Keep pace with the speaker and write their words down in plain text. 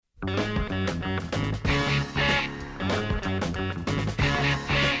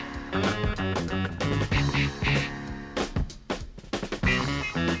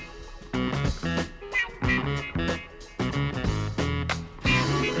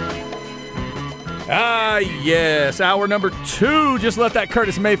Yes, hour number 2. Just let that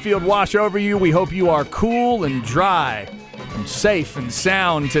Curtis Mayfield wash over you. We hope you are cool and dry and safe and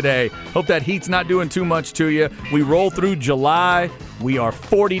sound today. Hope that heat's not doing too much to you. We roll through July. We are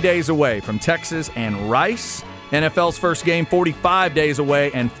 40 days away from Texas and Rice. NFL's first game 45 days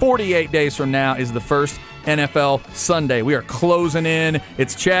away, and 48 days from now is the first NFL Sunday. We are closing in.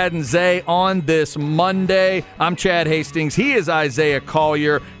 It's Chad and Zay on this Monday. I'm Chad Hastings. He is Isaiah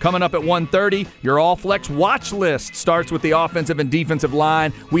Collier. Coming up at 1:30, your All-Flex watch list starts with the offensive and defensive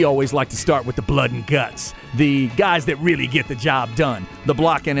line. We always like to start with the blood and guts, the guys that really get the job done, the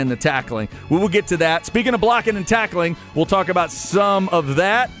blocking and the tackling. We will get to that. Speaking of blocking and tackling, we'll talk about some of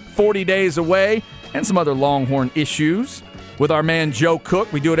that 40 days away and some other Longhorn issues with our man Joe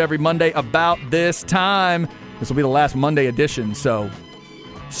Cook. We do it every Monday about this time. This will be the last Monday edition, so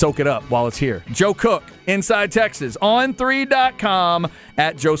soak it up while it's here. Joe Cook, Inside Texas, on3.com,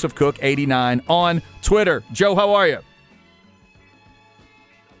 at JosephCook89 on Twitter. Joe, how are you?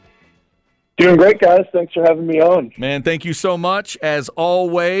 Doing great, guys. Thanks for having me on. Man, thank you so much, as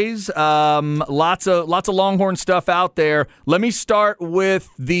always. Lots of Longhorn stuff out there. Let me start with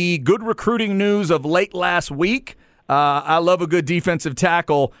the good recruiting news of late last week. I love a good defensive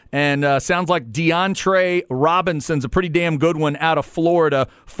tackle, and sounds like DeAndre Robinson's a pretty damn good one out of Florida.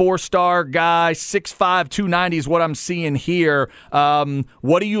 4-star guy, 6'5", 290 is what I'm seeing here.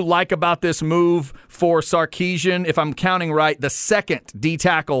 What do you like about this move for Sarkisian, if I'm counting right, the second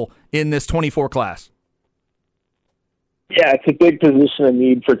D-tackle in this 24 class? Yeah, it's a big position of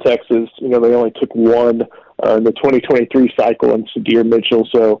need for Texas. You know, they only took one in the 2023 cycle in Sadir Mitchell,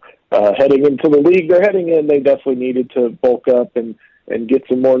 so heading into the league they're heading in, they definitely needed to bulk up and get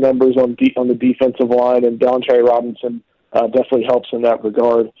some more numbers on the defensive line, and DeAndre Robinson definitely helps in that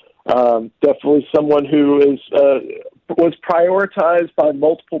regard. Definitely someone who was prioritized by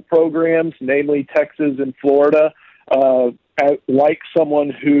multiple programs, namely Texas and Florida, like someone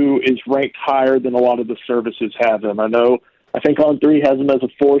who is ranked higher than a lot of the services have him. I think On3 has him as a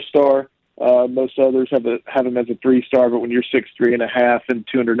 4-star. Most others have him as a 3-star, but when you're 6'3.5" and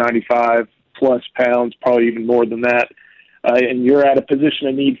 295 plus pounds, probably even more than that, and you're at a position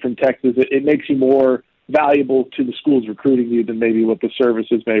of need from Texas, it makes you more valuable to the schools recruiting you than maybe what the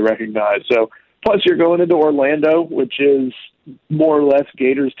services may recognize. So, plus you're going into Orlando, which is more or less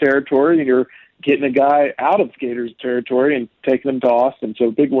Gators territory, and you're getting a guy out of Gators territory and taking him to Austin.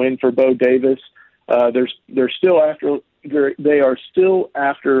 So, big win for Bo Davis. They are still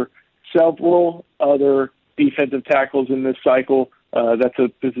after several other defensive tackles in this cycle. That's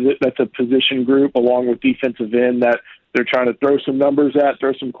a position group along with defensive end that they're trying to throw some numbers at,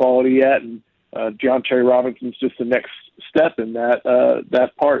 throw some quality at, and DeAndre Robinson's just the next step in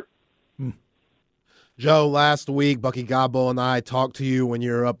that part. Joe, last week, Bucky Gobbo and I talked to you when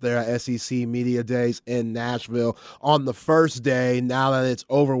you were up there at SEC Media Days in Nashville. On the first day, now that it's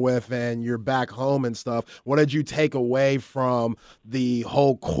over with and you're back home and stuff, what did you take away from the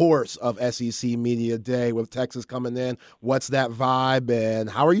whole course of SEC Media Day with Texas coming in? What's that vibe, and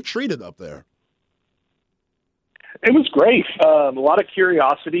how are you treated up there? It was great. A lot of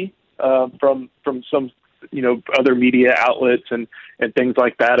curiosity from some other media outlets and things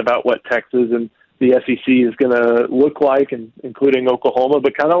like that about what Texas and the SEC is going to look like, and including Oklahoma.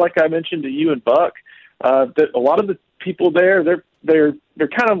 But kind of like I mentioned to you and Buck, that a lot of the people there, they're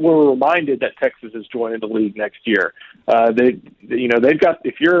kind of were reminded that Texas is joining the league next year. They've got,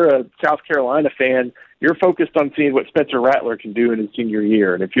 if you're a South Carolina fan, you're focused on seeing what Spencer Rattler can do in his senior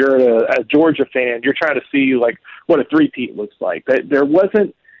year, and if you're a Georgia fan, you're trying to see like what a three-peat looks like. There was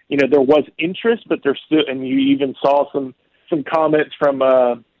interest, but there's still, and you even saw some comments from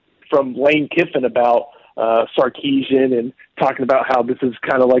Lane Kiffin about Sarkisian and talking about how this is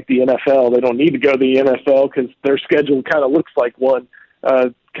kind of like the NFL. They don't need to go to the NFL because their schedule kind of looks like one,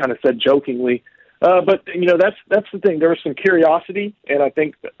 kind of said jokingly. But that's the thing. There was some curiosity, and I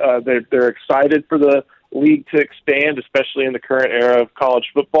think they're excited for the league to expand, especially in the current era of college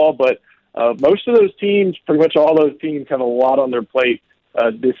football. But most of those teams, pretty much all those teams, have a lot on their plate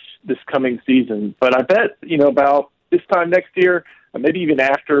this coming season. But I bet about this time next year, maybe even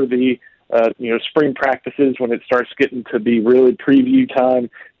after the spring practices, when it starts getting to be really preview time,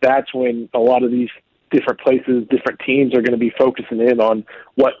 that's when a lot of these different places, different teams are going to be focusing in on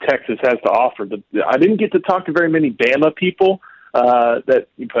what Texas has to offer. I didn't get to talk to very many Bama people, but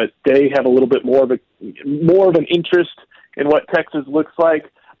they have a little bit more of an interest in what Texas looks like.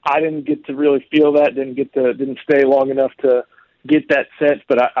 I didn't get to really feel that. Didn't stay long enough to get that sense.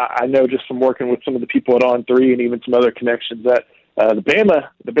 But I know just from working with some of the people at On3 and even some other connections that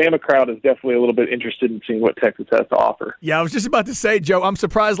the Bama crowd is definitely a little bit interested in seeing what Texas has to offer. Yeah, I was just about to say, Joe, I'm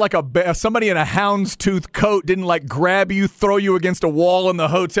surprised like somebody in a houndstooth coat didn't like grab you, throw you against a wall in the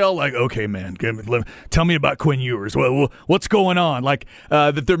hotel. Like, okay, man, tell me about Quinn Ewers. What's going on? Like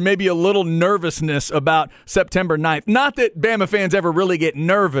that there may be a little nervousness about September 9th. Not that Bama fans ever really get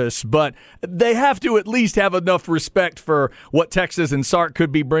nervous, but they have to at least have enough respect for what Texas and Sark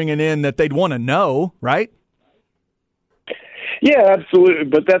could be bringing in that they'd want to know, right? Yeah, absolutely.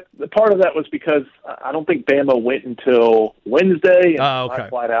 But that part of that was because I don't think Bama went until Wednesday, and my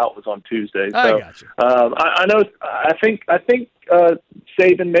flight out was on Tuesday. So I got you. I know. I think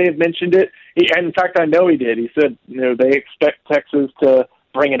Saban may have mentioned it. And in fact, I know he did. He said, they expect Texas to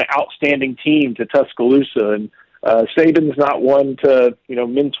bring an outstanding team to Tuscaloosa, and Saban's not one to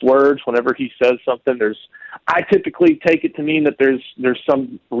mince words whenever he says something. I typically take it to mean that there's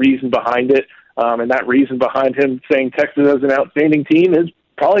some reason behind it. And that reason behind him saying Texas has an outstanding team is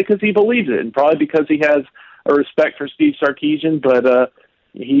probably because he believes it, and probably because he has a respect for Steve Sarkisian, but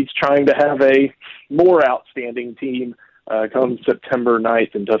he's trying to have a more outstanding team come September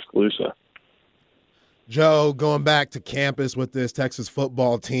 9th in Tuscaloosa. Joe, going back to campus with this Texas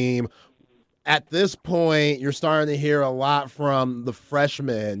football team, at this point, you're starting to hear a lot from the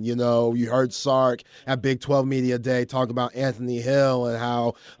freshmen. You heard Sark at Big 12 Media Day talk about Anthony Hill and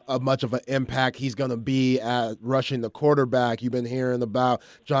how much of an impact he's going to be at rushing the quarterback. You've been hearing about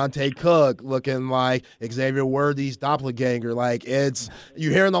Jonte Cook looking like Xavier Worthy's doppelganger.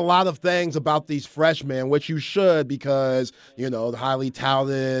 You're hearing a lot of things about these freshmen, which you should because, the highly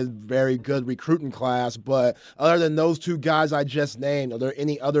touted, very good recruiting class. But other than those two guys I just named, are there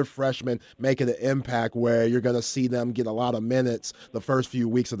any other freshmen making an impact where you're going to see them get a lot of minutes the first few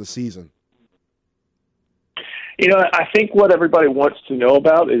weeks of the season? I think what everybody wants to know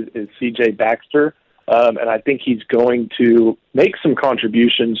about is C.J. Baxter, and I think he's going to make some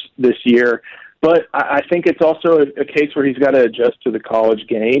contributions this year. But I think it's also a case where he's got to adjust to the college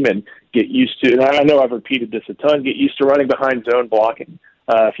game and get used to, and I know I've repeated this a ton, get used to running behind zone blocking.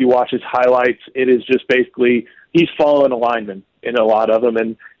 If you watch his highlights, it is just basically he's following a lineman in a lot of them,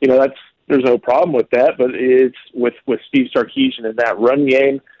 and there's no problem with that, but it's with Steve Sarkisian in that run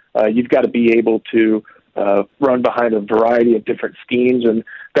game, you've got to be able to run behind a variety of different schemes, and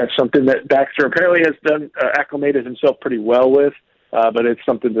that's something that Baxter apparently has done acclimated himself pretty well with, but it's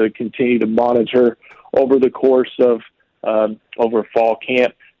something to continue to monitor over the course of over fall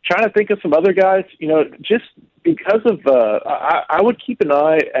camp. Trying to think of some other guys, just because of I would keep an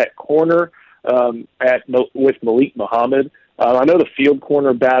eye at corner with Malik Muhammad. I know the field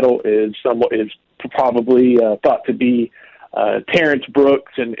corner battle is probably thought to be Terrence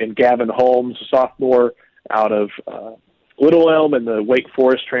Brooks and Gavin Holmes, a sophomore out of Little Elm and the Wake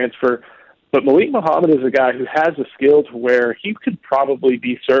Forest transfer. But Malik Muhammad is a guy who has a skill to where he could probably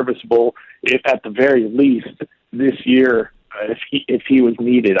be serviceable, if at the very least this year, if he was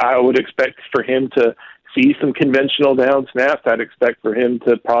needed. I would expect for him to see some conventional down snaps. I'd expect for him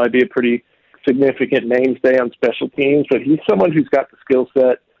to probably be a pretty significant mainstay on special teams, but he's someone who's got the skill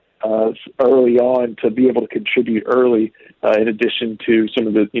set early on to be able to contribute early, in addition to some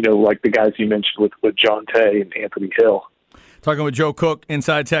of the, like the guys you mentioned with Jonte and Anthony Hill. Talking with Joe Cook,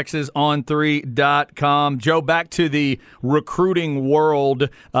 Inside Texas, on3.com. Joe, back to the recruiting world.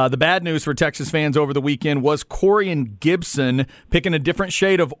 The bad news for Texas fans over the weekend was Corian Gibson picking a different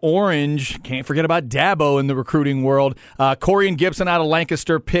shade of orange. Can't forget about Dabo in the recruiting world. Corian Gibson out of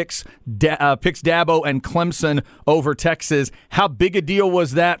Lancaster picks Dabo and Clemson over Texas. How big a deal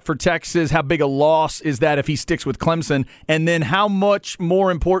was that for Texas? How big a loss is that if he sticks with Clemson? And then how much more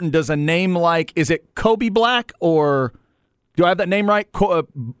important does a name like, is it Kobe Black or... Do I have that name right?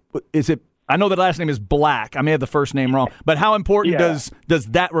 Is it? I know the last name is Black. I may have the first name wrong. But how important does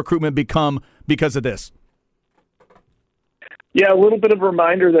that recruitment become because of this? Yeah, a little bit of a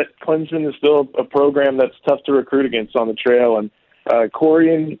reminder that Clemson is still a program that's tough to recruit against on the trail. And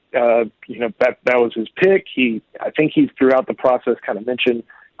Corian, that was his pick. I think he throughout the process kind of mentioned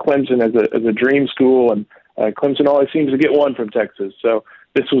Clemson as a dream school, and Clemson always seems to get one from Texas. So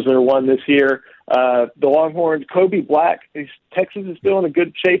this was their one this year. The Longhorns, Kobe Black, Texas is still in a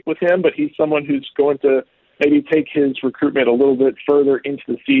good shape with him, but he's someone who's going to maybe take his recruitment a little bit further into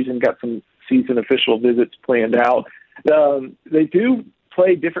the season, got some season official visits planned out. They do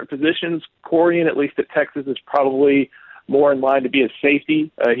play different positions. Corian, at least at Texas, is probably more in line to be a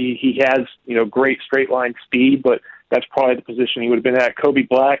safety. He has, great straight line speed, but that's probably the position he would have been at. Kobe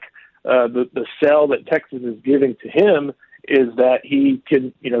Black, the sell that Texas is giving to him is that he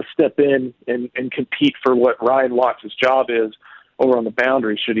can, step in and compete for what Ryan Watts' job is over on the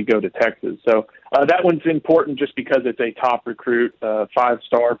boundary should he go to Texas. So that one's important just because it's a top recruit,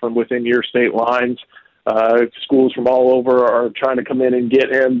 5-star from within your state lines. Schools from all over are trying to come in and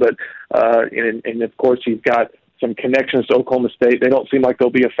get him, but and of course he's got some connections to Oklahoma State. They don't seem like they'll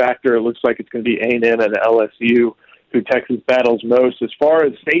be a factor. It looks like it's going to be A&M and LSU who Texas battles most. As far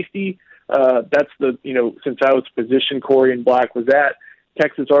as safety, that's since I was position Corey and Black was at,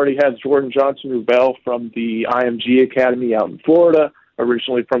 Texas already has Jordan Johnson-Rubel from the IMG Academy out in Florida,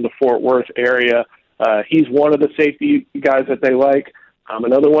 originally from the Fort Worth area. He's one of the safety guys that they like.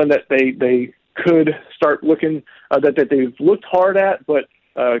 Another one that they could start looking that they've looked hard at, but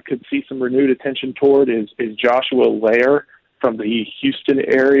could see some renewed attention toward is Joshua Lair from the Houston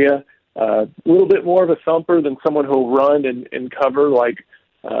area. A little bit more of a thumper than someone who'll run and cover like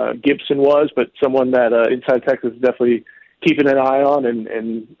Gibson was, but someone that Inside Texas is definitely keeping an eye on,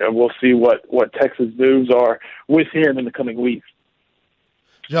 and we'll see what Texas moves are with him in the coming weeks.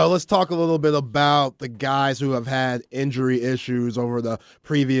 Joe, let's talk a little bit about the guys who have had injury issues over the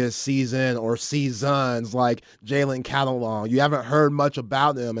previous season or seasons, like Jalen Catalon. You haven't heard much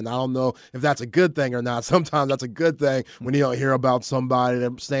about him, and I don't know if that's a good thing or not. Sometimes that's a good thing when you don't hear about somebody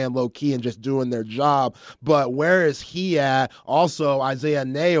that's staying low-key and just doing their job. But where is he at? Also, Isaiah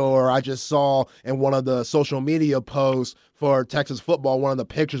Nayor, I just saw in one of the social media posts for Texas football, one of the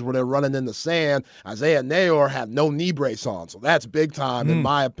pictures where they're running in the sand, Isaiah Nayor had no knee brace on. So that's big time in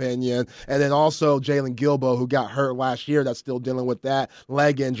my opinion. And then also Jalen Gilbo, who got hurt last year, that's still dealing with that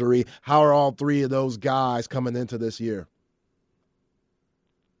leg injury. How are all three of those guys coming into this year?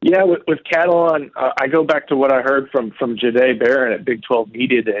 Yeah, with Catalon, I go back to what I heard from Jade Barron at Big 12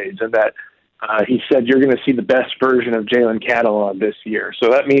 Media Days, and that he said you're going to see the best version of Jalen Catalon this year.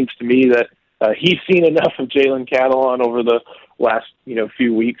 So that means to me that he's seen enough of Jalen Catalon over the last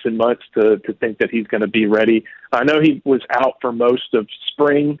few weeks and months to think that he's going to be ready. I know he was out for most of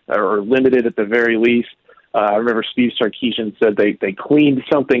spring, or limited at the very least. I remember Steve Sarkisian said they cleaned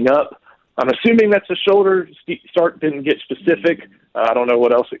something up. I'm assuming that's a shoulder. Stark didn't get specific. I don't know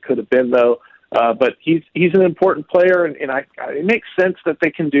what else it could have been, though. But he's an important player, and it makes sense that they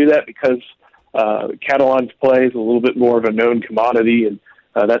can do that because Catalon's play is a little bit more of a known commodity, and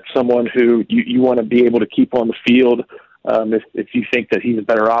that's someone who you want to be able to keep on the field if you think that he's a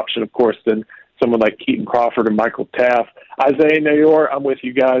better option, of course, than someone like Keaton Crawford or Michael Taft. Isaiah Nayor, I'm with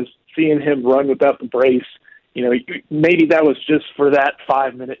you guys. Seeing him run without the brace, maybe that was just for that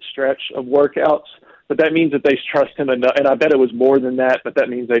 5-minute stretch of workouts, but that means that they trust him enough, and I bet it was more than that, but that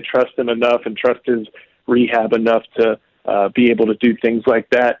means they trust him enough and trust his rehab enough to be able to do things like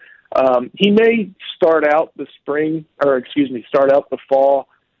that. He may start out the fall,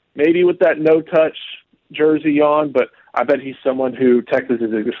 maybe with that no-touch jersey on, but I bet he's someone who Texas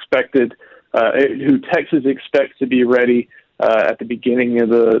expects to be ready at the beginning of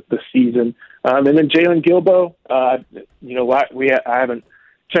the season. And then Jalen Gilbo, I haven't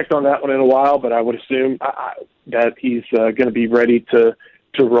checked on that one in a while, but I would assume that he's going to be ready to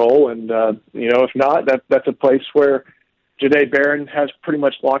roll. And if not, that's a place where Jade Barron has pretty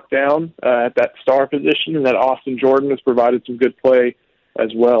much locked down at that star position, and that Austin Jordan has provided some good play as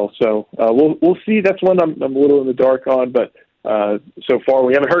well. So we'll see. That's one I'm a little in the dark on, but so far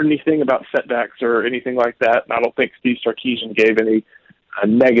we haven't heard anything about setbacks or anything like that. And I don't think Steve Sarkisian gave any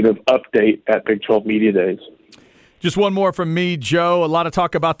negative update at Big 12 Media Days. Just one more from me, Joe. A lot of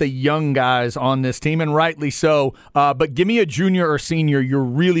talk about the young guys on this team, and rightly so. But give me a junior or senior you're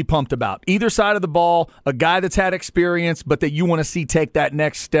really pumped about. Either side of the ball, a guy that's had experience, but that you want to see take that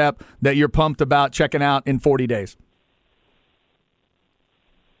next step that you're pumped about checking out in 40 days.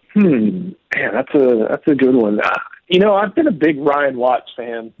 Man, that's a good one. I've been a big Ryan Watts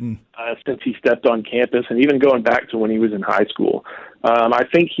fan since he stepped on campus, and even going back to when he was in high school. I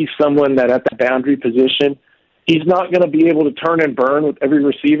think he's someone that at the boundary position, he's not going to be able to turn and burn with every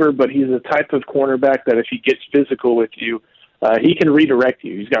receiver, but he's the type of cornerback that if he gets physical with you, he can redirect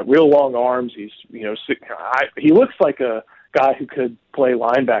you. He's got real long arms. He looks like a guy who could play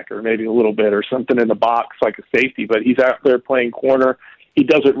linebacker maybe a little bit or something in the box like a safety, but he's out there playing corner. He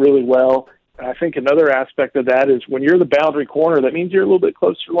does it really well. And I think another aspect of that is when you're the boundary corner, that means you're a little bit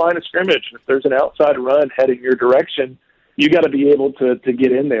closer to the line of scrimmage. If there's an outside run heading your direction, you got to be able to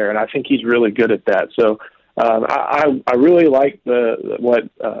get in there, and I think he's really good at that. So I really like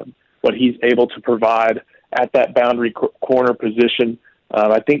what he's able to provide at that boundary corner position.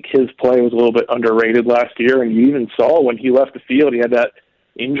 I think his play was a little bit underrated last year, and you even saw when he left the field, he had that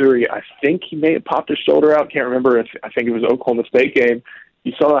injury. I think he may have popped his shoulder out. Can't remember. I think it was Oklahoma State game.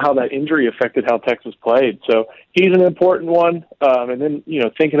 you saw how that injury affected how Texas played. So he's an important one. And then,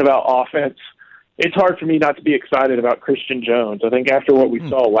 thinking about offense, it's hard for me not to be excited about Christian Jones. I think after what we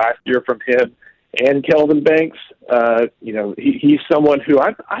saw last year from him and Kelvin Banks, he's someone who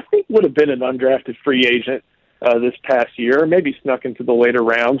I think would have been an undrafted free agent this past year, maybe snuck into the later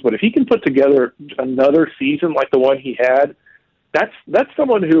rounds. But if he can put together another season like the one he had, that's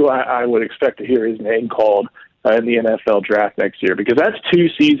someone who I would expect to hear his name called in the NFL draft next year, because that's 2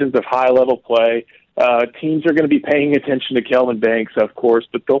 seasons of high-level play. Teams are going to be paying attention to Kelvin Banks, of course,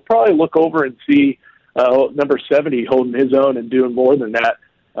 but they'll probably look over and see number 70 holding his own and doing more than that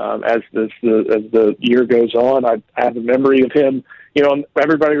as the year goes on. I have a memory of him.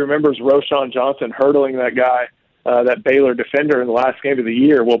 Everybody remembers Roschon Johnson hurdling that guy, that Baylor defender, in the last game of the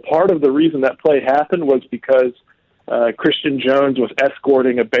year. Well, part of the reason that play happened was because Christian Jones was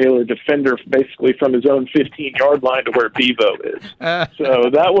escorting a Baylor defender basically from his own 15-yard line to where Bevo is. So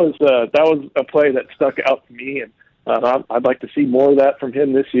that was a play that stuck out to me, and I'd like to see more of that from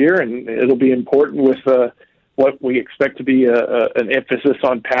him this year, and it'll be important with what we expect to be an emphasis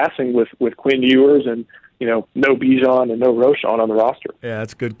on passing with Quinn Ewers and no Bijan and no Roschon on the roster. Yeah,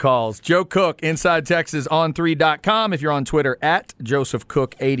 that's good calls. Joe Cook, Inside Texas on 3.com. If you're on Twitter, at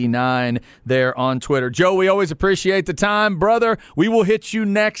JosephCook89 there on Twitter. Joe, we always appreciate the time, brother. We will hit you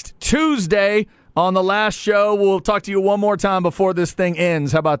next Tuesday on the last show. We'll talk to you one more time before this thing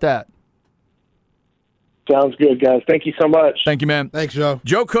ends. How about that? Sounds good, guys. Thank you so much. Thank you, man. Thanks, Joe.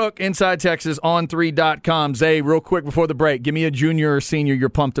 Joe Cook, Inside Texas on 3.com. Zay, real quick before the break, give me a junior or senior you're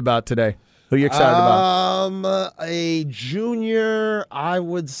pumped about today. Who are you excited about? A junior, I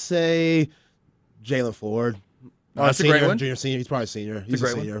would say Jalen Ford. That's a great one. Junior, senior. He's probably senior. He's a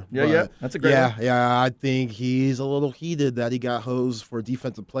senior. Yeah. That's a great one. Yeah. I think he's a little heated that he got hosed for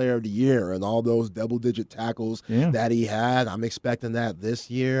Defensive Player of the Year and all those double-digit tackles that he had. I'm expecting that this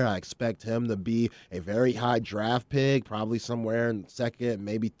year. I expect him to be a very high draft pick, probably somewhere in second,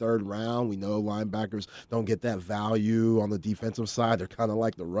 maybe third round. We know linebackers don't get that value on the defensive side. They're kind of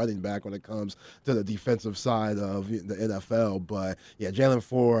like the running back when it comes to the defensive side of the NFL. But, yeah, Jalen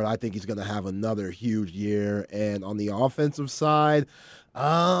Ford, I think he's going to have another huge year. And on the offensive side,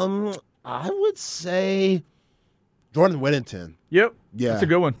 I would say Jordan Whittington. Yep. Yeah. That's a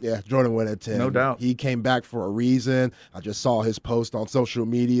good one. Yeah, Jordan Whittington. No doubt. He came back for a reason. I just saw his post on social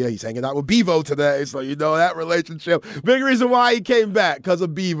media. He's hanging out with Bevo today, so that relationship. Big reason why he came back, because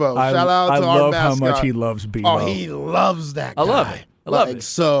of Bevo. Shout out to our mascot. I love how much he loves Bevo. Oh, he loves that guy. I love it. I love it.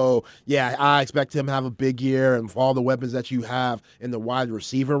 So, yeah, I expect him to have a big year, and for all the weapons that you have in the wide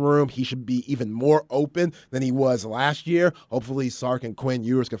receiver room, he should be even more open than he was last year. Hopefully, Sark and Quinn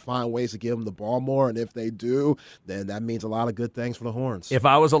Ewers can find ways to give him the ball more, and if they do, then that means a lot of good things for the Horns. If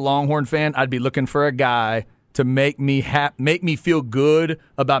I was a Longhorn fan, I'd be looking for a guy to make me feel good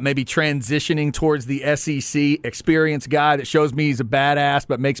about maybe transitioning towards the SEC, experienced guy that shows me he's a badass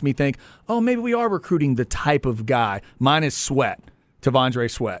but makes me think, oh, maybe we are recruiting the type of guy. Mine is Sweat. T'Vondre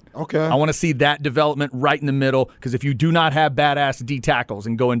Sweat. Okay. I want to see that development right in the middle, because if you do not have badass D tackles,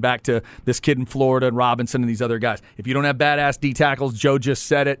 and going back to this kid in Florida and Robinson and these other guys, if you don't have badass D tackles, Joe just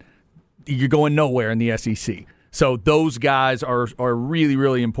said it, you're going nowhere in the SEC. So those guys are really,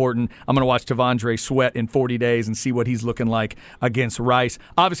 really important. I'm going to watch T'Vondre Sweat in 40 days and see what he's looking like against Rice.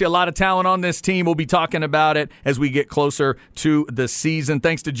 Obviously, a lot of talent on this team. We'll be talking about it as we get closer to the season.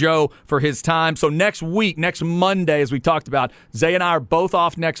 Thanks to Joe for his time. So next week, next Monday, as we talked about, Zay and I are both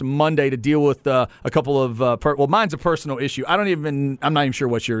off next Monday to deal with a couple of mine's a personal issue. I'm not even sure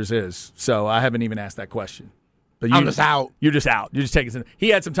what yours is, so I haven't even asked that question. But I'm just out. You're just out. You're just taking some. He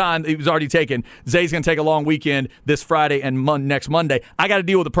had some time. He was already taken. Zay's going to take a long weekend this Friday and next Monday. I got to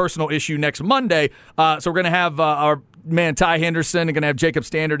deal with a personal issue next Monday. So we're going to have our man Ty Henderson and going to have Jacob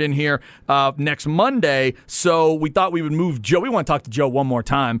Standard in here next Monday. So we thought we would move Joe. We want to talk to Joe one more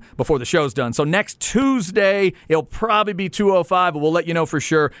time before the show's done. So next Tuesday, it'll probably be 2:05, but we'll let you know for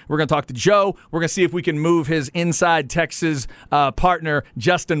sure. We're going to talk to Joe. We're going to see if we can move his Inside Texas partner,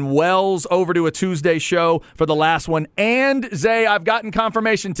 Justin Wells, over to a Tuesday show for the last one. And, Zay, I've gotten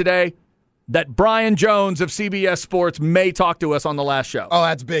confirmation today that Brian Jones of CBS Sports may talk to us on the last show. Oh,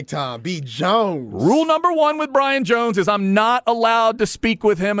 that's big time. B. Jones. Rule number one with Brian Jones is I'm not allowed to speak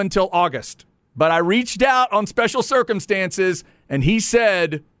with him until August. But I reached out on special circumstances, and he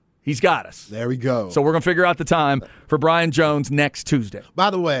said he's got us. There we go. So we're going to figure out the time for Brian Jones next Tuesday. By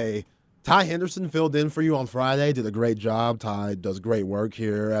the way, Ty Henderson filled in for you on Friday, did a great job. Ty does great work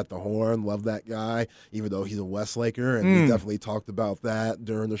here at the Horn. Love that guy, even though he's a Westlaker, and we definitely talked about that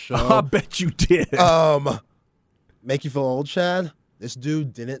during the show. I bet you did. Make you feel old, Chad? This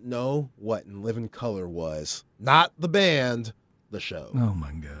dude didn't know what In Living Color was. Not the band, the show. Oh,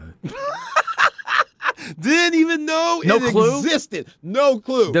 my God. Didn't even know No it clue? existed. No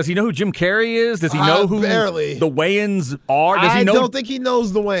clue. Does he know who Jim Carrey is? Does he know who barely. the Wayans are? Does he know? I don't think he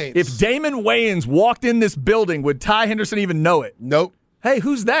knows the Wayans. If Damon Wayans walked in this building, would Ty Henderson even know it? Nope. Hey,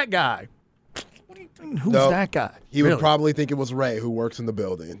 who's that guy? What do you think? Who's that guy? He Really? would probably think it was Ray who works in the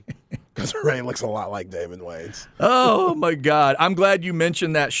building. Because Ray looks a lot like Damon Wayans. Oh, my God. I'm glad you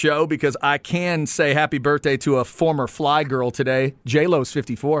mentioned that show because I can say happy birthday to a former Fly girl today. J-Lo's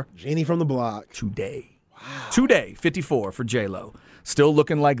 54. Jeannie from the block. Today. Wow. Today, 54 for J-Lo. Still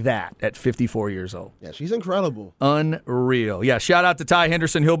looking like that at 54 years old. Yeah, she's incredible. Unreal. Yeah, shout out to Ty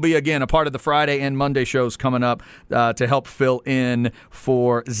Henderson. He'll be, again, a part of the Friday and Monday shows coming up to help fill in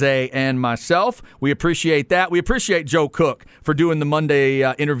for Zay and myself. We appreciate that. We appreciate Joe Cook for doing the Monday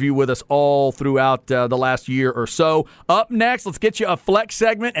interview with us all throughout the last year or so. Up next, let's get you a flex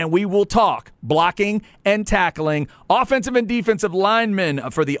segment, and we will talk blocking and tackling, offensive and defensive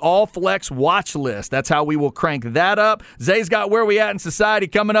linemen for the all-flex watch list. That's how we will crank that up. Zay's got Where We At in Society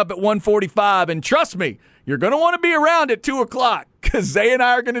coming up at 1:45, and trust me, you're going to want to be around at 2 o'clock because Zay and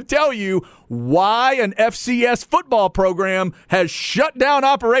I are going to tell you why an FCS football program has shut down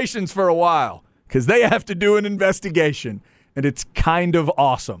operations for a while because they have to do an investigation, and it's kind of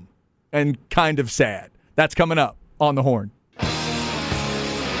awesome and kind of sad. That's coming up on The Horn.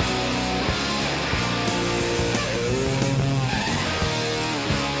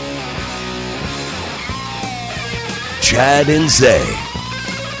 Chad and Zay.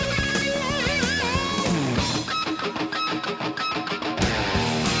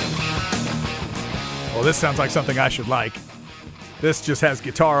 Well, this sounds like something I should like. This just has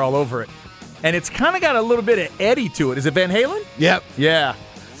guitar all over it. And it's kind of got a little bit of Eddie to it. Is it Van Halen? Yep. Yeah.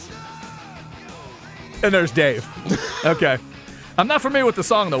 And there's Dave. Okay. I'm not familiar with the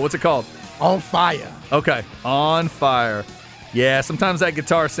song, though. What's it called? On Fire. Okay. On Fire. Yeah, sometimes that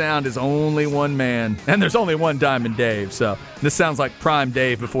guitar sound is only one man. And there's only one Diamond Dave, so this sounds like prime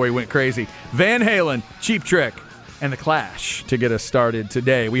Dave before he went crazy. Van Halen, Cheap Trick, and The Clash to get us started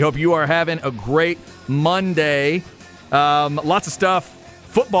today. We hope you are having a great Monday. Lots of stuff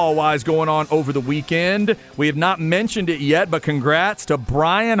football-wise going on over the weekend. We have not mentioned it yet, but congrats to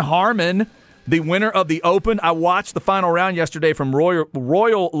Brian Harmon, the winner of the Open. I watched the final round yesterday from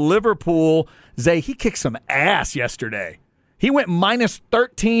Royal Liverpool. Zay, he kicked some ass yesterday. He went minus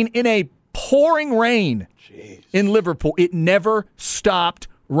 13 in a pouring rain in Liverpool. It never stopped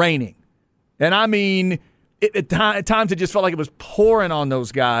raining. And I mean, at times it just felt like it was pouring on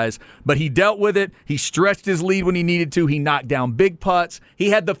those guys. But he dealt with it. He stretched his lead when he needed to. He knocked down big putts. He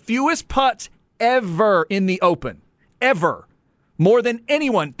had the fewest putts ever in the Open. Ever. More than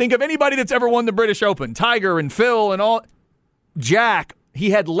anyone. Think of anybody that's ever won the British Open. Tiger and Phil and all. Jack, he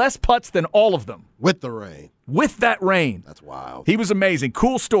had less putts than all of them. With the rain. With that rain. That's wild. He was amazing.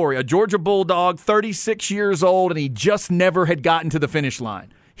 Cool story. A Georgia Bulldog, 36 years old, and he just never had gotten to the finish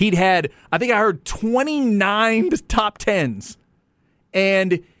line. He'd had, I think I heard 29 top tens,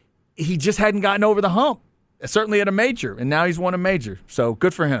 and he just hadn't gotten over the hump. Certainly at a major, and now he's won a major. So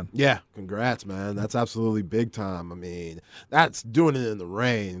good for him. Yeah, congrats, man. That's absolutely big time. I mean, that's doing it in the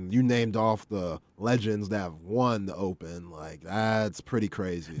rain. You named off the legends that have won the Open. Like, that's pretty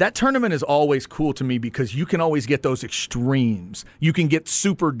crazy. That tournament is always cool to me because you can always get those extremes. You can get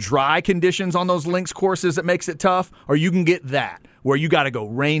super dry conditions on those links courses that makes it tough, or you can get that where you got to go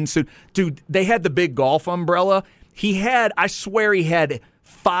rain suit. Dude, they had the big golf umbrella. I swear he had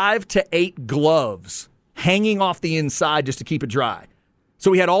 5 to 8 gloves hanging off the inside just to keep it dry.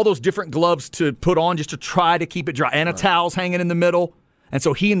 So he had all those different gloves to put on just to try to keep it dry. And a towel's hanging in the middle. And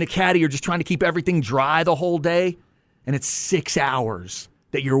so he and the caddy are just trying to keep everything dry the whole day. And it's 6 hours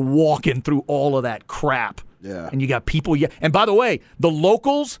that you're walking through all of that crap. Yeah. And you got people. And by the way, the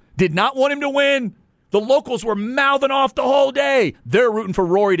locals did not want him to win. The locals were mouthing off the whole day. They're rooting for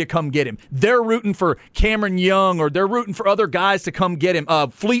Rory to come get him. They're rooting for Cameron Young, or they're rooting for other guys to come get him.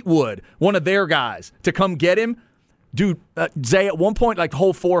 Fleetwood, one of their guys, to come get him. Dude, Zay, at one point, like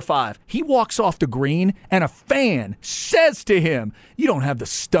hole 4 or 5, he walks off the green, and a fan says to him, "You don't have the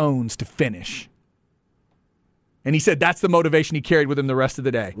stones to finish." And he said that's the motivation he carried with him the rest of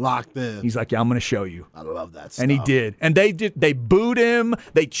the day. Locked in. He's like, "Yeah, I'm going to show you." I love that stuff. And he did. And they booed him.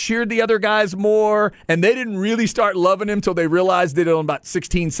 They cheered the other guys more. And they didn't really start loving him until they realized it on about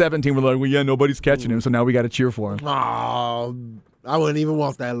 16, 17. We're like, well, yeah, nobody's catching him, so now we got to cheer for him. Oh, I wouldn't even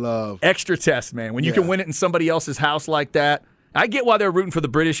want that love. Extra test, man. When you can win it in somebody else's house like that. I get why they're rooting for the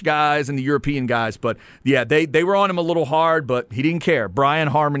British guys and the European guys, but yeah, they were on him a little hard, but he didn't care. Brian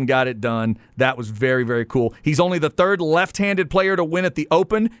Harmon got it done. That was very, very cool. He's only the 3rd left-handed player to win at the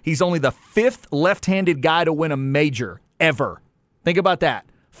Open. He's only the 5th left-handed guy to win a major ever. Think about that.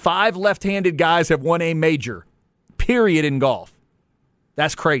 5 left-handed guys have won a major, period, in golf.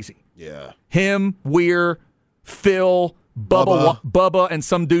 That's crazy. Yeah. Him, Weir, Phil, Bubba, and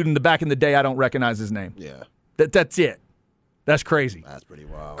some dude in the back in the day, I don't recognize his name. Yeah. That's it. That's crazy. That's pretty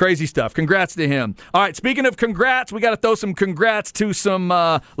wild. Crazy stuff. Congrats to him. All right, speaking of congrats, we got to throw some congrats to some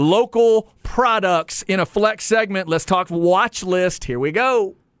local products in a flex segment. Let's talk watch list. Here we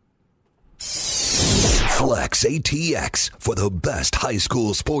go. Flex ATX for the best high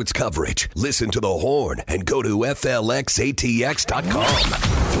school sports coverage. Listen to the Horn and go to FLXATX.com.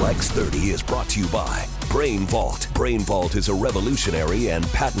 Flex 30 is brought to you by Brain Vault. Brain Vault is a revolutionary and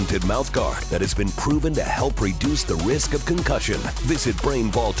patented mouthguard that has been proven to help reduce the risk of concussion. Visit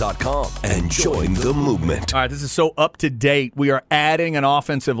BrainVault.com and join the movement. All right, this is so up to date. We are adding an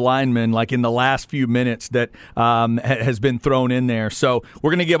offensive lineman like in the last few minutes that has been thrown in there. So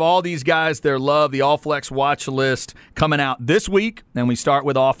we're going to give all these guys their love. The All Flex watch list coming out this week. And we start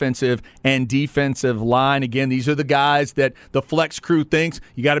with offensive and defensive line. Again, these are the guys that the Flex crew thinks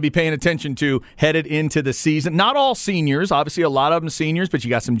you got to be paying attention to headed into the season. Not all seniors, obviously a lot of them seniors, but you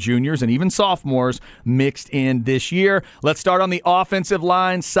got some juniors and even sophomores mixed in this year. Let's start on the offensive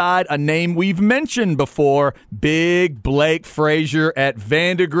line side. A name we've mentioned before, Big Blake Frazier at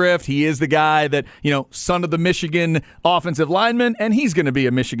Vandegrift. He is the guy that, son of the Michigan offensive lineman, and he's going to be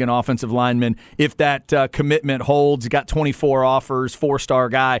a Michigan offensive lineman if that commitment holds. He got 24 offers, 4-star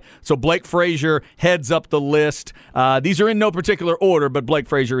guy. So Blake Frazier heads up the list. These are in no particular order, but Blake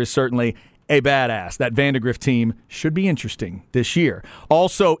Frazier is certainly a badass. That Vandegrift team should be interesting this year.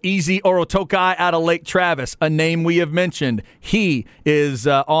 Also, Easy Orotokai out of Lake Travis, a name we have mentioned. He is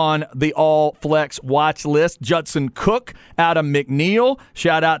on the All Flex watch list. Judson Cook out of McNeil.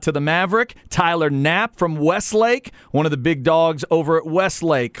 Shout out to the Maverick. Tyler Knapp from Westlake, one of the big dogs over at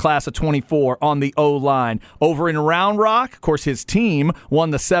Westlake, class of 24 on the O-line. Over in Round Rock, of course, his team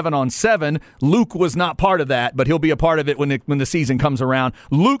won the 7-on-7. Luke was not part of that, but he'll be a part of it when the season comes around.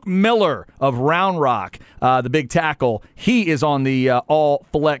 Luke Miller of Round Rock, the big tackle. He is on the All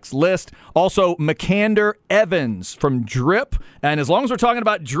Flex list. Also, McCander Evans from Drip. And as long as we're talking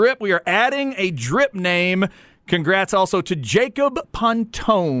about Drip, we are adding a Drip name. Congrats also to Jacob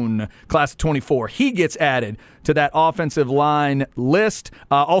Pontone, class of 24. He gets added to that offensive line list.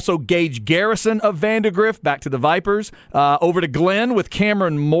 Also, Gage Garrison of Vandegrift, back to the Vipers. Over to Glenn with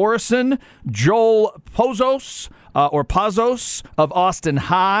Cameron Morrison. Joel Pazos of Austin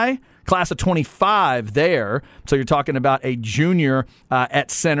High. Class of 25 there. So you're talking about a junior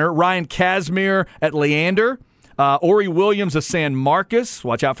at center. Ryan Casimir at Leander. Ori Williams of San Marcos.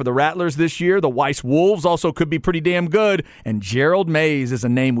 Watch out for the Rattlers this year. The Weiss Wolves also could be pretty damn good. And Gerald Mays is a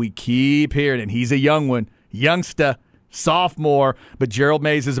name we keep hearing, and he's a young one. Youngster. Sophomore, but Gerald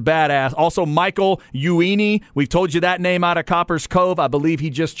Mays is a badass. Also, Michael Uini. We've told you that name out of Copper's Cove. I believe he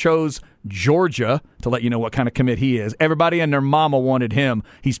just chose Georgia to let you know what kind of commit he is. Everybody and their mama wanted him.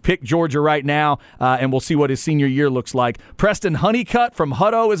 He's picked Georgia right now, and we'll see what his senior year looks like. Preston Honeycutt from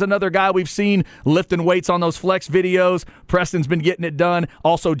Hutto is another guy we've seen lifting weights on those flex videos. Preston's been getting it done.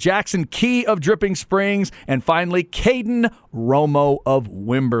 Also, Jackson Key of Dripping Springs. And finally, Caden Romo of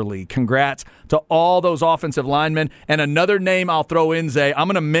Wimberley. Congrats to all those offensive linemen. And another name I'll throw in, Zay, I'm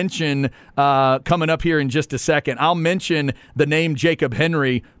going to mention coming up here in just a second. I'll mention the name Jacob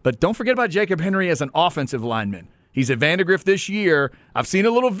Henry, but don't forget about Jacob Henry as an offensive lineman. He's at Vandegrift this year. I've seen a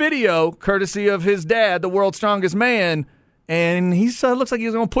little video, courtesy of his dad, the world's strongest man, and he looks like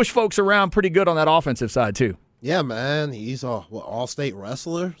he's going to push folks around pretty good on that offensive side, too. Yeah, man. He's an all-state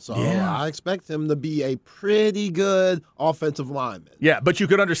wrestler, so yeah. I expect him to be a pretty good offensive lineman. Yeah, but you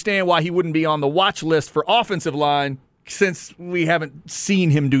could understand why he wouldn't be on the watch list for offensive line since we haven't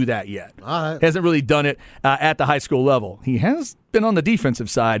seen him do that yet. All right. He hasn't really done it at the high school level. He has been on the defensive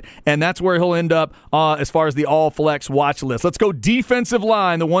side, and that's where he'll end up as far as the all-flex watch list. Let's go defensive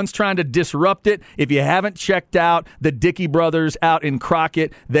line, the ones trying to disrupt it. If you haven't checked out the Dickey brothers out in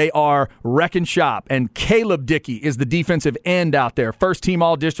Crockett, they are wrecking shop, and Caleb Dickey is the defensive end out there. First team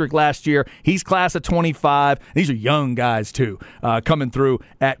all-district last year. He's class of 25. These are young guys, too, coming through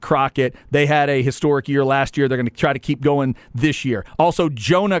at Crockett. They had a historic year last year. They're going to try to keep going this year. Also,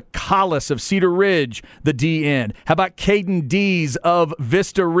 Jonah Collis of Cedar Ridge, the D end. How about Caden Dees of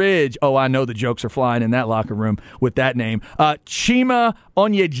Vista Ridge? Oh, I know the jokes are flying in that locker room with that name. Chima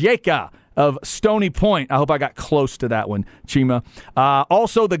Onyejeka of Stony Point. I hope I got close to that one, Chima.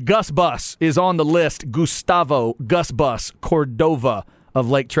 Also, the Gus Bus is on the list. Gustavo Gus Bus Cordova of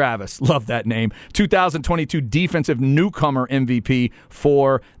Lake Travis. Love that name. 2022 Defensive Newcomer MVP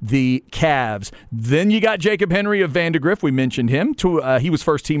for the Cavs. Then you got Jacob Henry of Vandegrift. We mentioned him. He was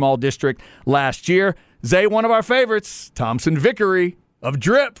first team All-District last year. Zay, one of our favorites, Thompson Vickery of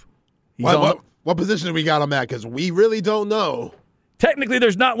Drip. What position do we got him at? Because we really don't know. Technically,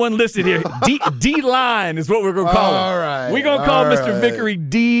 there's not one listed here. D-line is what we're going to call him. All right. We're going to call Mr. Vickery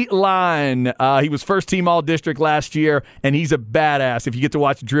D-line. He was first team All-District last year, and he's a badass. If you get to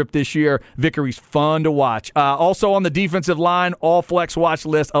watch Drip this year, Vickery's fun to watch. Also on the defensive line, all-flex watch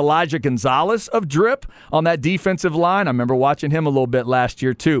list, Elijah Gonzalez of Drip on that defensive line. I remember watching him a little bit last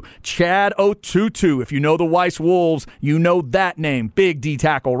year, too. Chad Otutu. If you know the Weiss Wolves, you know that name. Big D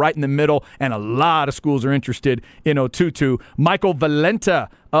tackle right in the middle, and a lot of schools are interested in Otutu. Michael Valente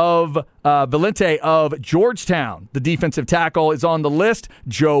of Georgetown. The defensive tackle is on the list.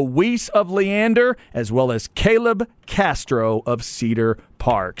 Joe Weiss of Leander, as well as Caleb Castro of Cedar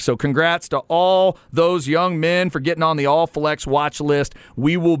Park. So congrats to all those young men for getting on the all-flex watch list.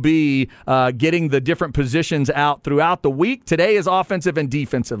 We will be getting the different positions out throughout the week. Today is offensive and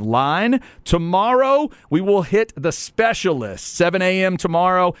defensive line. Tomorrow, we will hit the specialists. 7 a.m.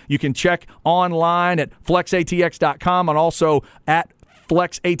 tomorrow. You can check online at flexatx.com and also at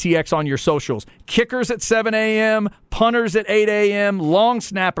FlexATX on your socials. Kickers at 7 a.m., punters at 8 a.m., long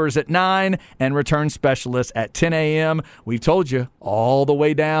snappers at 9, and return specialists at 10 a.m. We've told you all the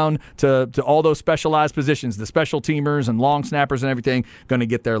way down to all those specialized positions. The special teamers and long snappers and everything going to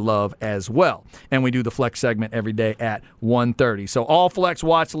get their love as well. And we do the flex segment every day at 1:30. So all flex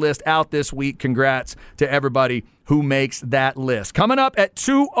watch list out this week. Congrats to everybody who makes that list. Coming up at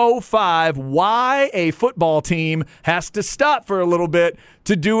 2:05, why a football team has to stop for a little bit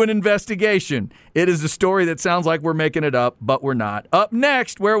to do an investigation. It is a story that sounds like we're making it up, but we're not. Up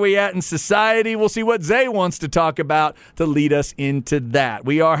next, where are we at in society? We'll see what Zay wants to talk about to lead us into that.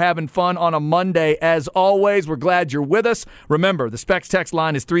 We are having fun on a Monday, as always. We're glad you're with us. Remember, the Specs text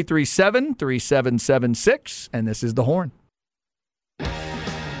line is 337-3776, and this is The Horn.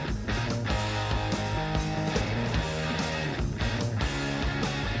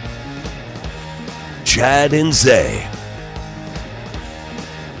 Chad and Zay.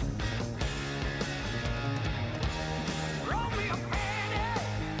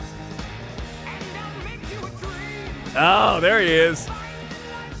 Oh, there he is.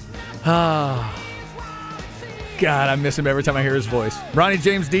 Oh, God, I miss him every time I hear his voice. Ronnie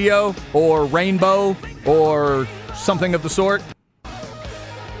James Dio or Rainbow or something of the sort.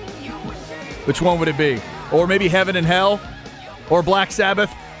 Which one would it be? Or maybe Heaven and Hell or Black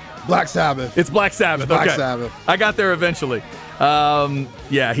Sabbath? Black Sabbath. It's Black Sabbath. Black okay. Sabbath. I got there eventually.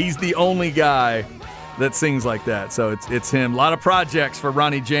 Yeah, he's the only guy that sings like that. So it's him. A lot of projects for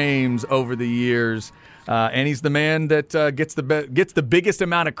Ronnie James over the years. And he's the man that gets the biggest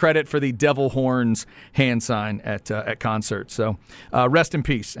amount of credit for the Devil Horns hand sign at concerts. So rest in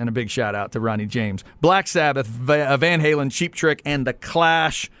peace and a big shout out to Ronnie James. Black Sabbath, Van Halen, Cheap Trick, and The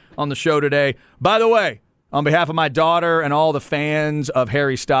Clash on the show today. By the way, on behalf of my daughter and all the fans of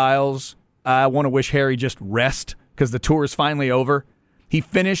Harry Styles, I want to wish Harry just rest because the tour is finally over. He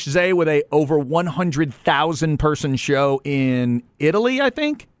finished, Zay, with a over 100,000 person show in Italy, I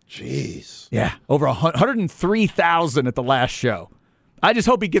think. Jeez. Yeah, over 103,000 at the last show. I just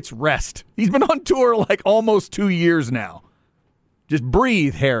hope he gets rest. He's been on tour like almost 2 years now. Just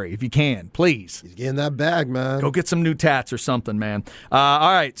breathe, Harry, if you can, please. He's getting that bag, man. Go get some new tats or something, man.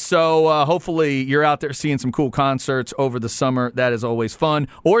 All right, so hopefully you're out there seeing some cool concerts over the summer. That is always fun.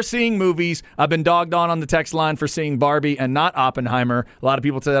 Or seeing movies. I've been dogged on the text line for seeing Barbie and not Oppenheimer. A lot of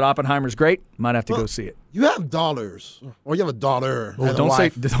people say that Oppenheimer's great. Might have to go see it. You have daughters, or you have a daughter. Oh, don't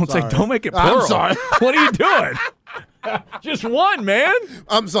make it plural. I'm sorry. What are you doing? Just one, man.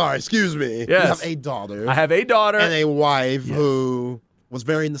 I'm sorry. Excuse me. Yes. You have a daughter. I have a daughter. And a wife who was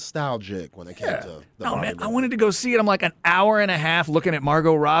very nostalgic when it came to the Barbie man, movie. I wanted to go see it. I'm like an hour and a half looking at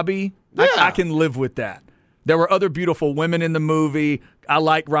Margot Robbie. Yeah. I can live with that. There were other beautiful women in the movie. I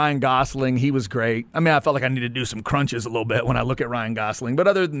like Ryan Gosling. He was great. I mean, I felt like I needed to do some crunches a little bit when I look at Ryan Gosling. But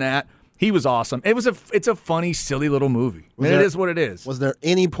other than that, he was awesome. It's a funny, silly little movie. It is what it is. Was there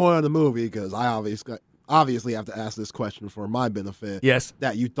any point of the movie, because I obviously have to ask this question for my benefit, Yes.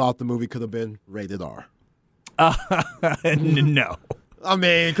 that you thought the movie could have been rated R? No. I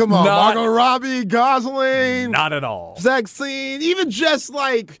mean, come on. Margot Robbie, Gosling. Not at all. Sex scene. Even just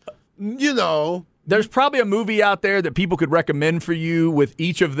like, There's probably a movie out there that people could recommend for you with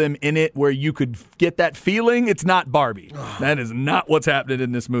each of them in it where you could get that feeling. It's not Barbie. That is not what's happening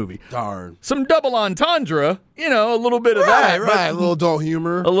in this movie. Darn. Some double entendre, a little bit of that. Right. A little adult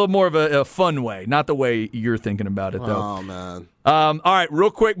humor. A little more of a fun way, not the way you're thinking about it, though. Oh, man. All right,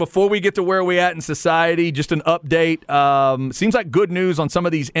 real quick, before we get to where we at in society, just an update. Seems like good news on some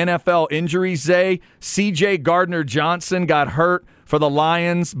of these NFL injuries, Zay. C.J. Gardner-Johnson got hurt for the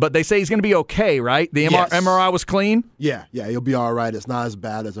Lions, but they say he's going to be okay, right? The MRI was clean? Yeah, he'll be all right. It's not as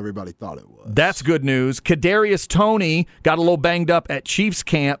bad as everybody thought it was. That's good news. Kadarius Toney got a little banged up at Chiefs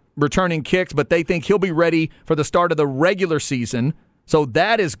camp, returning kicks, but they think he'll be ready for the start of the regular season, so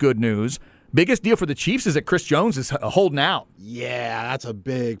that is good news. Biggest deal for the Chiefs is that Chris Jones is holding out. Yeah, that's a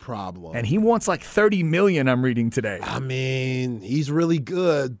big problem. And he wants like $30 million, I'm reading today. I mean, he's really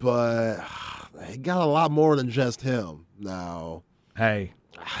good, but he got a lot more than just him now. Hey,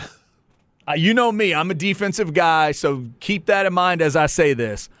 you know me. I'm a defensive guy, so keep that in mind as I say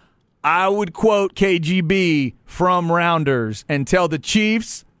this. I would quote KGB from Rounders and tell the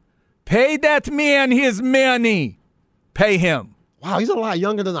Chiefs, pay that man his money. Pay him. Wow, he's a lot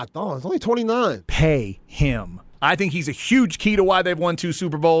younger than I thought. He's only 29. Pay him. I think he's a huge key to why they've won 2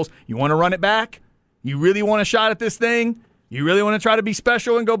 Super Bowls. You want to run it back? You really want a shot at this thing? You really want to try to be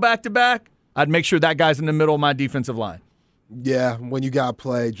special and go back-to-back? I'd make sure that guy's in the middle of my defensive line. Yeah, when you got to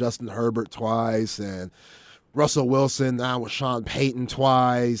play Justin Herbert twice and Russell Wilson now with Sean Payton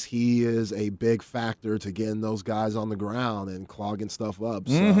twice, he is a big factor to getting those guys on the ground and clogging stuff up.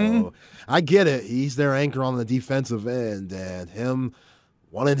 So I get it. He's their anchor on the defensive end, and him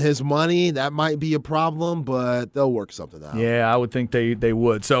wanting his money, that might be a problem, but they'll work something out. Yeah, I would think they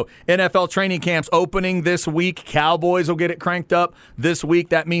would. So NFL training camps opening this week. Cowboys will get it cranked up this week.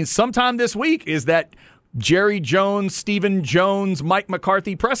 That means sometime this week is that Jerry Jones, Stephen Jones, Mike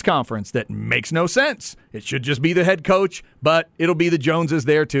McCarthy press conference that makes no sense. It should just be the head coach, but it'll be the Joneses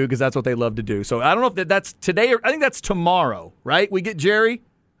there too because that's what they love to do. So I don't know if that's today or I think that's tomorrow, right? We get Jerry.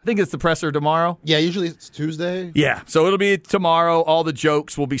 I think it's the presser tomorrow. Yeah, usually it's Tuesday. Yeah, so it'll be tomorrow. All the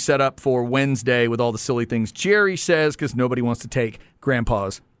jokes will be set up for Wednesday with all the silly things Jerry says because nobody wants to take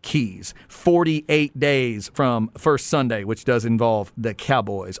Grandpa's keys. 48 days from first Sunday, which does involve the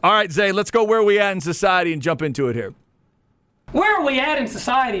Cowboys. All right, Zay, let's go where we at in society and jump into it here. Where are we at in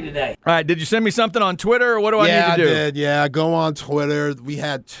society today? All right, did you send me something on Twitter, or what do I need to do? Yeah, I did. Yeah, go on Twitter. We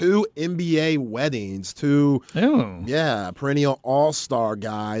had 2 NBA weddings. 2 perennial all-star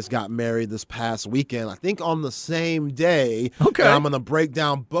guys got married this past weekend, I think on the same day. Okay. And I'm going to break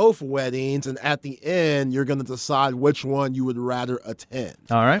down both weddings, and at the end, you're going to decide which one you would rather attend.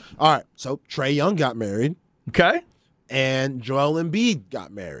 All right. So Trae Young got married. Okay. And Joel Embiid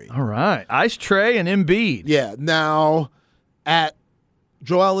got married. All right. Ice Trae and Embiid. Yeah. Now, at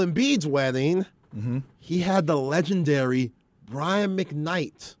Joel Embiid's wedding, he had the legendary Brian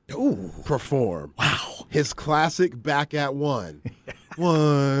McKnight perform. Wow. His classic Back at One.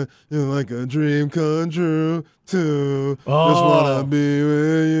 1, you're like a dream come true. 2, just wanna be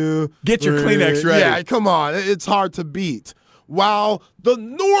with you. Get your 3, Kleenex ready. Yeah, come on. It's hard to beat. While the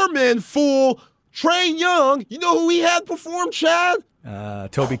Norman fool, Trae Young, you know who he had perform, Chad?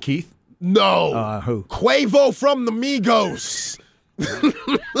 Toby Keith? No. Who? Quavo from the Migos.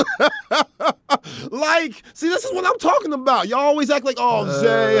 See, this is what I'm talking about. Y'all always act like,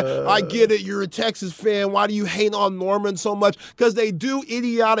 Zay, I get it. You're a Texas fan. Why do you hate on Norman so much? Because they do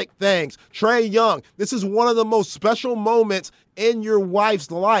idiotic things. Trae Young, this is one of the most special moments in your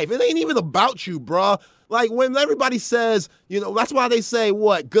wife's life. It ain't even about you, bruh. Like, when everybody says, that's why they say,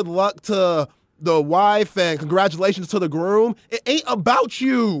 good luck to the wife and congratulations to the groom. It ain't about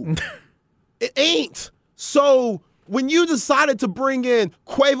you. It ain't. So when you decided to bring in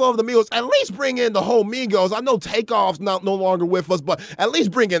Quavo of the Migos, at least bring in the whole Migos. I know Takeoff's no longer with us, but at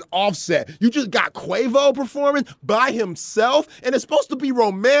least bring in Offset. You just got Quavo performing by himself, and it's supposed to be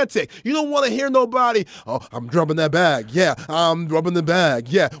romantic. You don't want to hear nobody, I'm drumming that bag. Yeah, I'm rubbing the bag.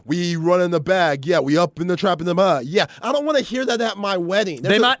 Yeah, we running the bag. Yeah, we up in the trap in the mud. Yeah, I don't want to hear that at my wedding.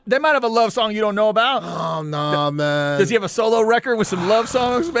 They might have a love song you don't know about. Oh, nah, man. Does he have a solo record with some love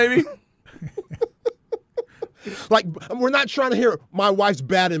songs, baby? Like, we're not trying to hear my wife's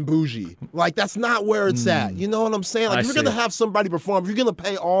bad and bougie. Like, that's not where it's at. You know what I'm saying? Like, if you're going to have somebody perform, if you're going to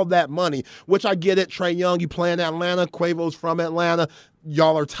pay all that money, which I get it, Trae Young, you play in Atlanta, Quavo's from Atlanta,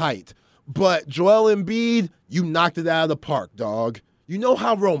 y'all are tight. But Joel Embiid, you knocked it out of the park, dog. You know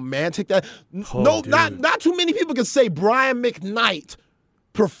how romantic that... not too many people can say Brian McKnight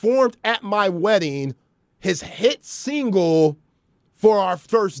performed at my wedding, his hit single... for our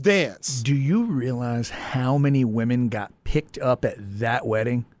first dance. Do you realize how many women got picked up at that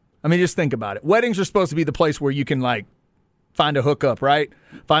wedding? I mean, just think about it. Weddings are supposed to be the place where you can, find a hookup, right?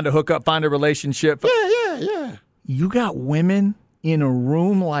 Find a hookup, find a relationship. Yeah. You got women in a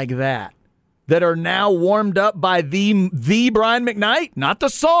room like that are now warmed up by the Brian McKnight, not the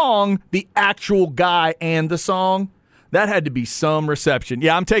song, the actual guy and the song. That had to be some reception.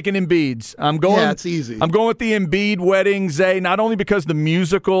 Yeah, I'm taking Embiid's. Yeah, it's easy. I'm going with the Embiid wedding, Zay, not only because the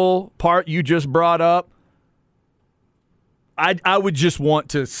musical part you just brought up. I would just want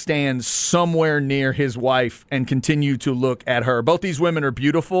to stand somewhere near his wife and continue to look at her. Both these women are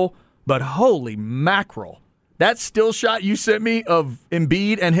beautiful, but holy mackerel. That still shot you sent me of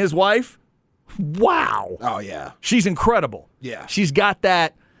Embiid and his wife, wow. Oh, yeah. She's incredible. Yeah. She's got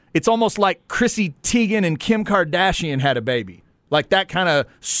that. It's almost like Chrissy Teigen and Kim Kardashian had a baby. Like that kind of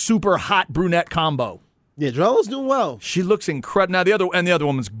super hot brunette combo. Yeah, Joel's doing well. She looks incredible. Now, the other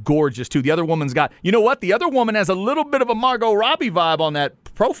woman's gorgeous, too. The other woman's got, you know what? The other woman has a little bit of a Margot Robbie vibe on that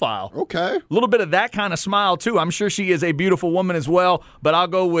profile. Okay. A little bit of that kind of smile, too. I'm sure she is a beautiful woman as well, but I'll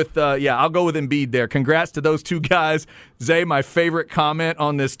go with Embiid there. Congrats to those two guys. Zay, my favorite comment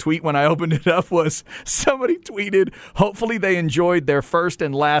on this tweet when I opened it up was somebody tweeted, hopefully they enjoyed their first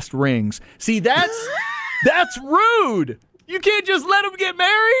and last rings. See, that's rude. You can't just let them get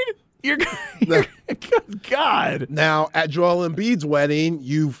married. You're good God. Now, at Joel Embiid's wedding,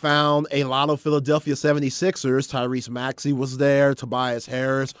 you found a lot of Philadelphia 76ers. Tyrese Maxey was there. Tobias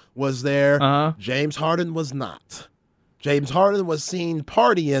Harris was there. Uh-huh. James Harden was not. James Harden was seen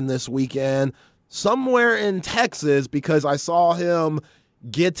partying this weekend somewhere in Texas because I saw him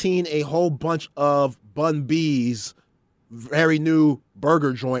getting a whole bunch of Bun B's very new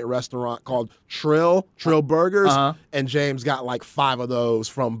burger joint restaurant called Trill Burgers, and James got like 5 of those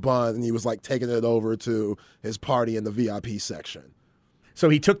from Bun, and he was like taking it over to his party in the VIP section. So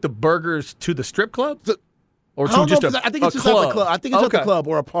he took the burgers to the strip club? Or I don't to just know, I think it's just club? at the club. I think it's at the club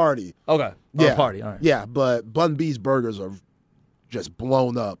or a party. Okay. Yeah. A party, all right. Yeah, but Bun B's burgers are just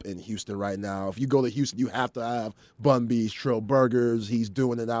blown up in Houston right now. If you go to Houston, you have to have Bun B's Trill Burgers. He's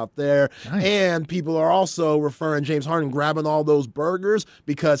doing it out there. Nice. And people are also referring James Harden grabbing all those burgers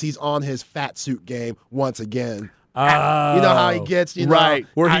because he's on his fat suit game once again. You know how he gets, right.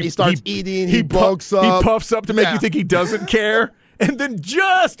 Where he starts eating, he bulks up. He puffs up to make you think he doesn't care. And then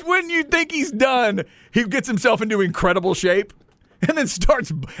just when you think he's done, he gets himself into incredible shape. And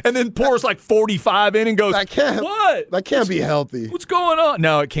then pours like 45 in and goes, what? That can't be healthy. What's going on?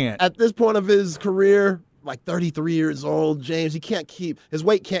 No, it can't. At this point of his career, like 33 years old, James, his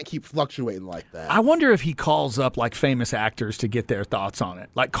weight can't keep fluctuating like that. I wonder if he calls up like famous actors to get their thoughts on it.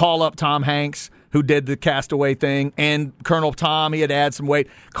 Like call up Tom Hanks, who did the Castaway thing, and Colonel Tom, he had to add some weight.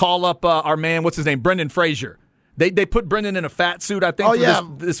 Call up our man, what's his name, Brendan Fraser. They put Brendan in a fat suit, I think,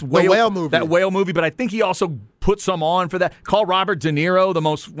 for this whale movie. That whale movie, but I think he also put some on for that. Call Robert De Niro, one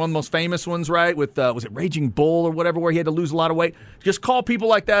of the most famous ones, right? With was it Raging Bull or whatever, where he had to lose a lot of weight. Just call people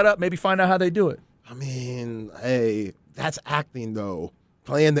like that up, maybe find out how they do it. I mean, hey, that's acting though.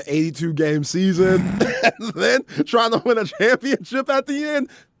 Playing the 82-game season and then trying to win a championship at the end.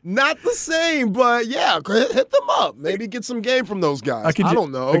 Not the same, but yeah, hit them up. Maybe get some game from those guys. I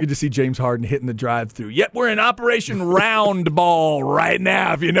don't know. I could just see James Harden hitting the drive-through. Yep, we're in Operation Round Ball right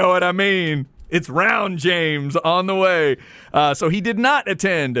now, if you know what I mean. It's Round James on the way. So he did not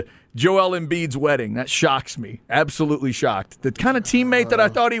attend Joel Embiid's wedding. That shocks me. Absolutely shocked. The kind of teammate that I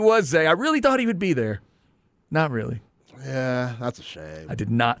thought he was, Zay. I really thought he would be there. Not really. Yeah, that's a shame. I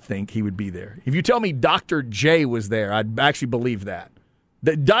did not think he would be there. If you tell me Dr. J was there, I'd actually believe that.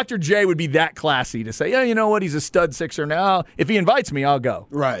 Dr. J would be that classy to say, yeah, you know what, he's a stud Sixer now. If he invites me, I'll go.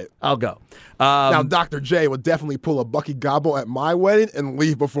 Right. I'll go. Now, Dr. J would definitely pull a Bucky Gobble at my wedding and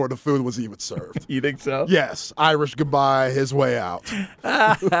leave before the food was even served. You think so? Yes. Irish goodbye, his way out.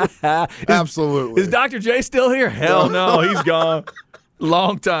 Absolutely. Is Dr. J still here? Hell no, he's gone.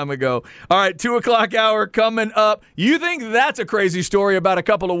 Long time ago. All right, 2 o'clock hour coming up. You think that's a crazy story about a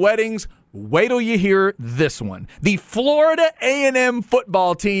couple of weddings? Wait till you hear this one. The Florida A&M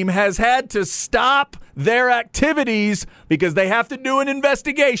football team has had to stop their activities because they have to do an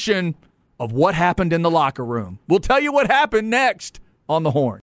investigation of what happened in the locker room. We'll tell you what happened next on The Horn.